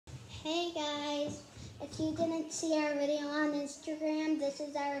Hey guys, if you didn't see our video on Instagram, this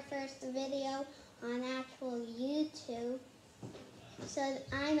is our first video on actual YouTube. So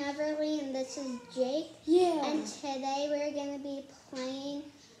I'm Everly and this is Jake. Yeah. And today we're going to be playing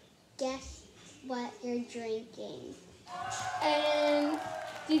Guess What You're Drinking. And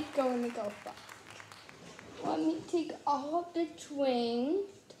he's going to go back. Let me take all of the drinks.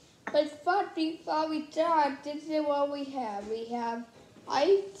 But first, before we start, this is what we have. We have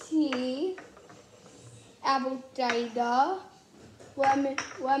iced tea, apple cider,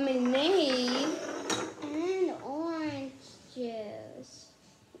 lemonade, And orange juice.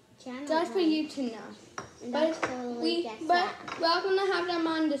 just for you to know. And But that's totally guess that. we're going to have them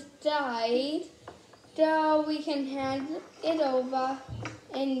on the side so we can hand it over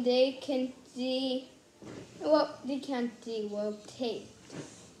and they can see. Well, they can't see, we'll taste.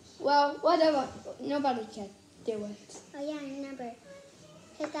 Well, whatever. Nobody can do it. Oh yeah, remember,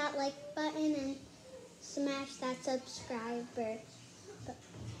 hit that like button and smash that subscriber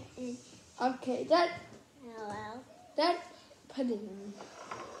button. Okay, that put it in.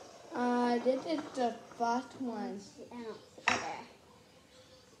 This is the first one. I don't see there.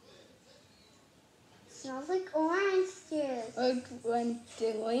 Smells like orange juice. We're going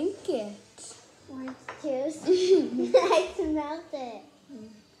to drink it. Orange juice. I smelled it.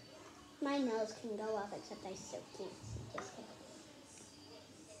 My nose can go up, except I still can't see. Just kidding.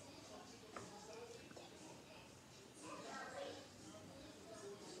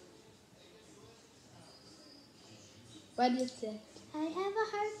 What is it? I have a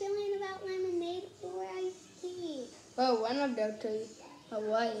hard feeling about lemonade or iced tea. Oh, one of those two.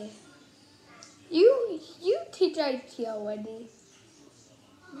 Hawaii. You teach iced tea already.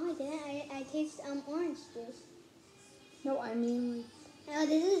 No, I didn't. I taste orange juice. No, I mean Oh,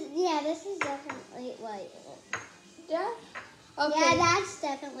 this is definitely white. that. Okay. Yeah, that's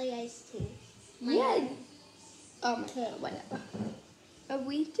definitely iced tea. Yeah. Oh my god, whatever. Are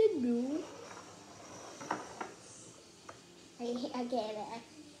we to do? I get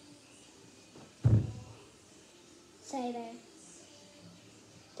it. Cider.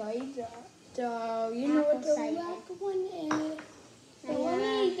 Cider. So, you know what the Apple cider. black one is? So Yeah. let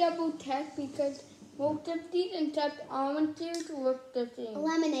me double check because most of these except almond juice look the same.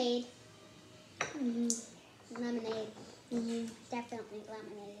 Lemonade. Mm-hmm. Lemonade. Mm-hmm. Definitely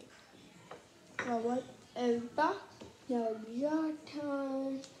lemonade. Well, whatever. Now your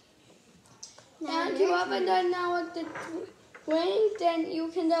turn. Now And your whoever turn. does now with the drink, then you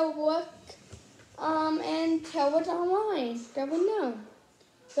can go look and tell us online. So we know.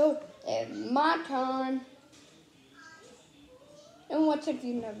 So it's my turn. And what if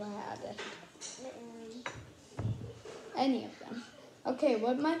you never had it? Any of them. Okay,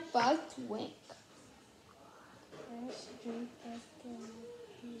 what's my first drink? First drink is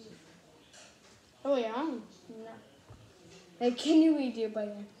Oh yeah. No. Hey, can you read it by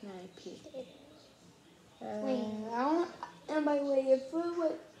your repeat? And by the way, if we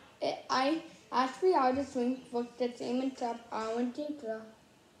would, I actually all the drinks look the same except orange juice.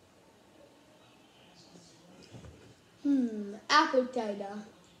 Apple cider.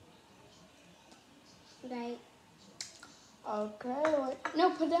 right. Okay, no,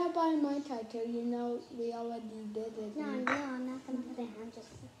 put that by my title. You know, we already did it. No, I'm not gonna put it. I'm just.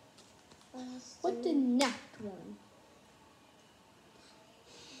 What's the next one?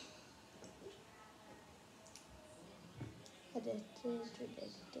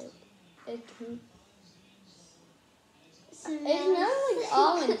 It smells like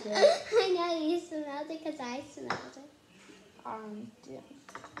oranges. I know you smelled it because I smelled it. Orange.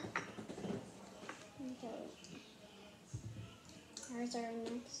 Okay. Here's our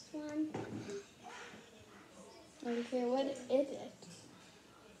next one. Okay, what is it?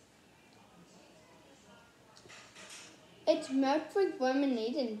 It smells like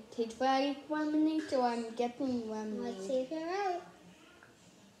lemonade and tastes like lemonade, so I'm guessing lemonade. Let's see if you're right.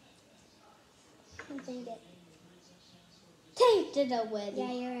 I think it. Tasted already.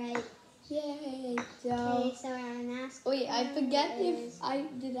 Yeah, you're right. Yay! Okay, so our next. Wait, I one forget is- if I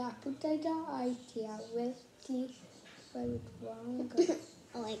did apple cider or I with tea, but it's wrong.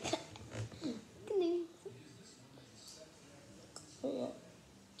 Oh my god.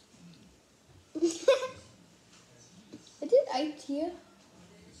 Is it iced here?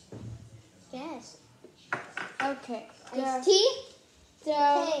 Yes. Okay. Iced tea? So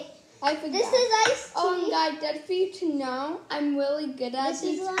Hey, I forgot. this is iced tea. Oh, guys, just for you to know, I'm really good at This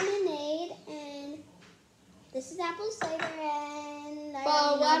these. is lemonade, and this is apple cider, and I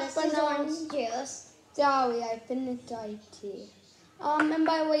Well, already know what's this is banana? orange juice. Sorry, I finished iced tea. And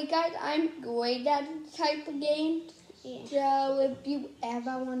by the way, guys, I'm great at this type of games. Yeah. So if you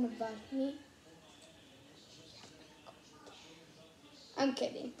ever want to bust me, I'm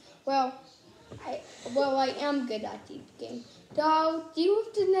kidding. Well, I am good at these games. So see you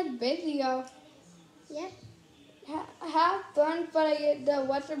with the next video. Yep. Have fun for the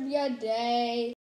rest of your day.